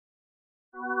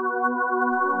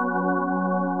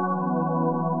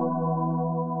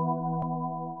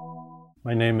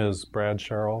My name is Brad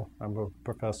Sherrill. I'm a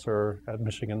professor at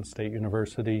Michigan State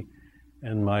University,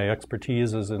 and my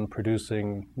expertise is in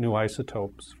producing new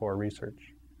isotopes for research.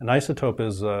 An isotope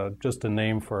is just a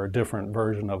name for a different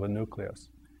version of a nucleus.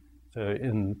 So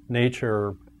in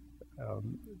nature,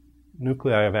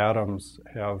 nuclei of atoms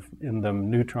have in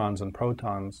them neutrons and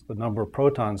protons. The number of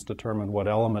protons determine what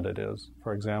element it is.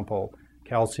 For example,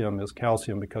 calcium is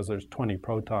calcium because there's 20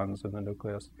 protons in the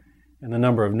nucleus. And the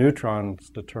number of neutrons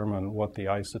determine what the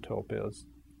isotope is.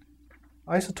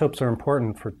 Isotopes are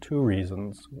important for two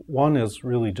reasons. One is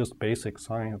really just basic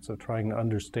science of trying to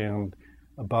understand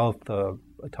about the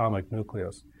atomic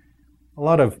nucleus. A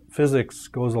lot of physics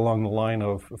goes along the line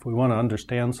of if we want to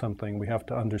understand something, we have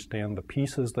to understand the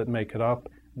pieces that make it up,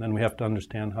 and then we have to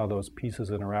understand how those pieces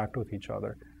interact with each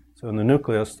other. So in the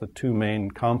nucleus, the two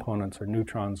main components are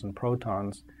neutrons and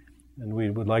protons, and we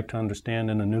would like to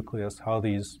understand in the nucleus how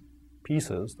these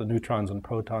pieces, the neutrons and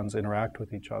protons, interact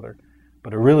with each other.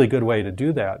 But a really good way to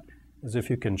do that is if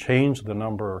you can change the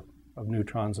number of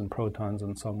neutrons and protons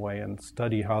in some way and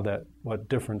study what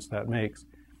difference that makes.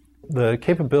 The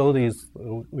capabilities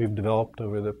we've developed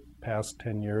over the past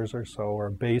 10 years or so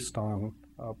are based on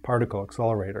particle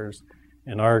accelerators.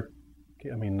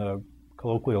 The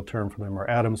colloquial term for them are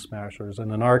atom smashers.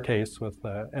 And in our case, with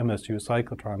the MSU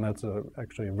cyclotron, that's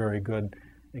actually a very good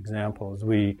example, as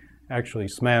we actually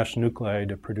smash nuclei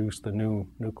to produce the new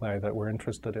nuclei that we're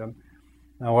interested in.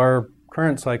 Now, our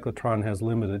current cyclotron has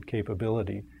limited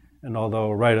capability, and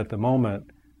although right at the moment,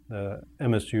 the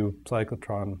MSU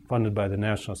cyclotron, funded by the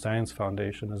National Science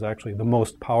Foundation, is actually the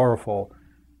most powerful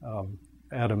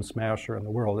atom smasher in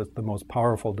the world. It's the most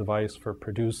powerful device for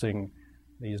producing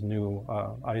these new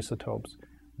isotopes.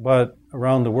 But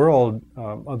around the world,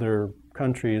 other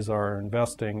countries are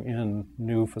investing in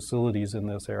new facilities in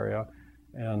this area,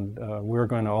 and we're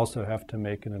going to also have to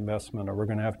make an investment, or we're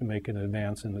going to have to make an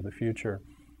advance into the future.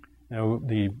 Now,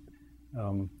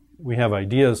 we have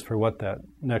ideas for what that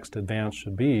next advance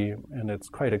should be, and it's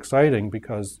quite exciting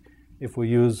because if we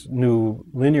use new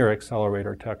linear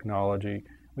accelerator technology,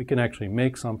 we can actually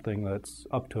make something that's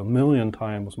up to 1 million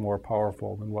times more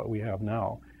powerful than what we have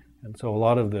now. And so a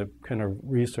lot of the kind of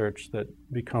research that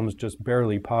becomes just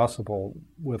barely possible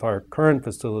with our current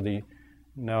facility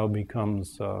now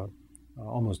becomes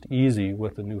almost easy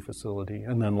with the new facility.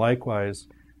 And then likewise,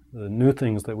 the new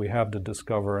things that we have to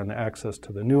discover and the access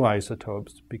to the new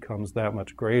isotopes becomes that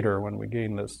much greater when we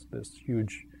gain this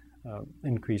huge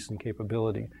increase in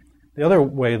capability. The other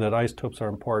way that isotopes are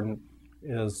important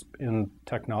is in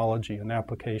technology and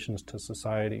applications to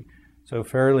society. So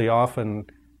fairly often,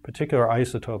 particular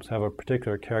isotopes have a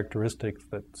particular characteristic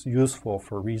that's useful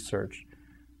for research.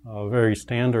 A very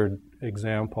standard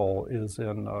example is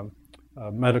in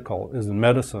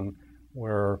medicine,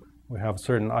 where we have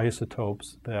certain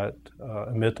isotopes that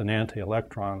emit an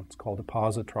anti-electron. It's called a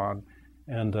positron.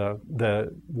 And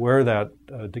where that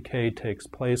decay takes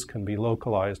place can be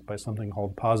localized by something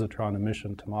called positron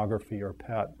emission tomography, or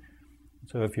PET.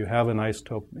 So if you have an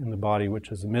isotope in the body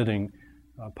which is emitting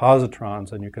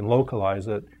positrons and you can localize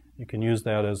it, you can use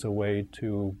that as a way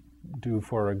to do,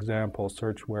 for example,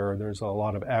 search where there's a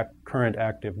lot of current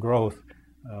active growth,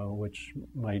 which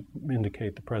might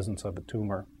indicate the presence of a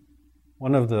tumor.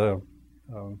 One of the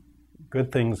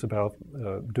good things about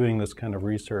doing this kind of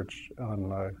research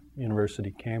on a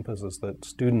university campus is that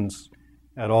students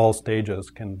at all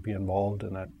stages can be involved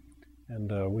in it.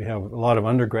 And we have a lot of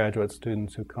undergraduate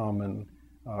students who come and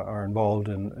are involved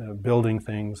in building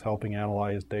things, helping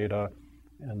analyze data,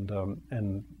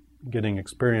 and getting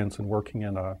experience in working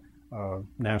in a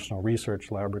national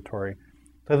research laboratory.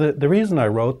 So the reason I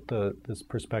wrote this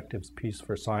perspectives piece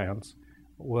for Science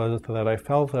was that I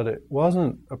felt that it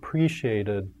wasn't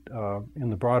appreciated in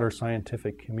the broader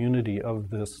scientific community of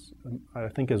this, I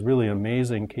think, is really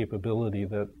amazing capability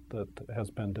that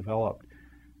has been developed.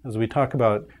 As we talk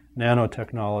about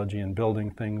nanotechnology and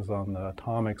building things on the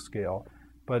atomic scale,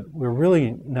 but we're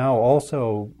really now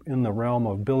also in the realm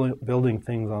of building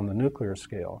things on the nuclear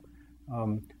scale.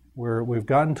 We've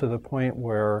gotten to the point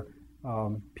where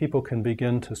people can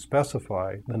begin to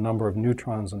specify the number of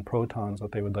neutrons and protons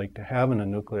that they would like to have in a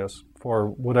nucleus for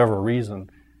whatever reason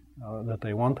that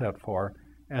they want that for,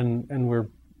 and we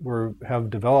have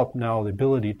developed now the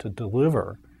ability to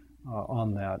deliver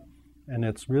on that, and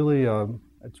it's really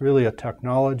a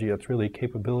technology, it's really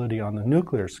capability on the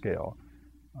nuclear scale,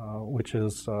 which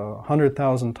is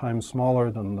 100,000 times smaller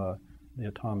than the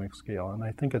atomic scale, and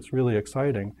I think it's really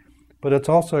exciting. But it's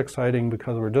also exciting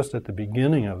because we're just at the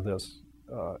beginning of this,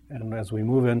 and as we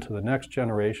move into the next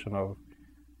generation of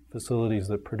facilities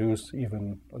that produce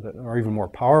that are even more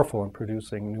powerful in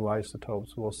producing new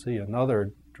isotopes, we'll see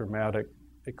another dramatic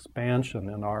expansion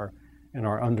in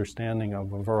our understanding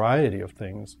of a variety of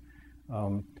things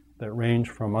that range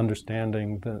from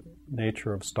understanding the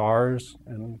nature of stars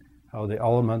and how the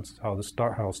elements,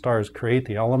 how stars create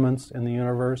the elements in the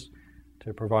universe,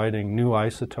 to providing new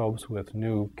isotopes with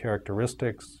new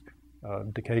characteristics,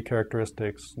 decay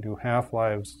characteristics, new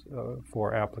half-lives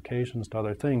for applications to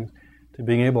other things, to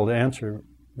being able to answer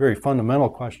very fundamental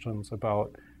questions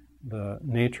about the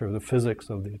nature of the physics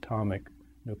of the atomic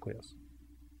nucleus.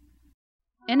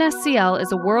 NSCL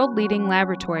is a world-leading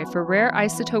laboratory for rare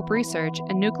isotope research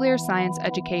and nuclear science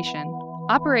education.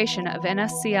 Operation of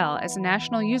NSCL as a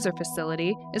national user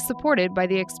facility is supported by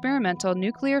the Experimental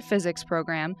Nuclear Physics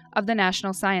Program of the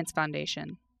National Science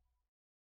Foundation.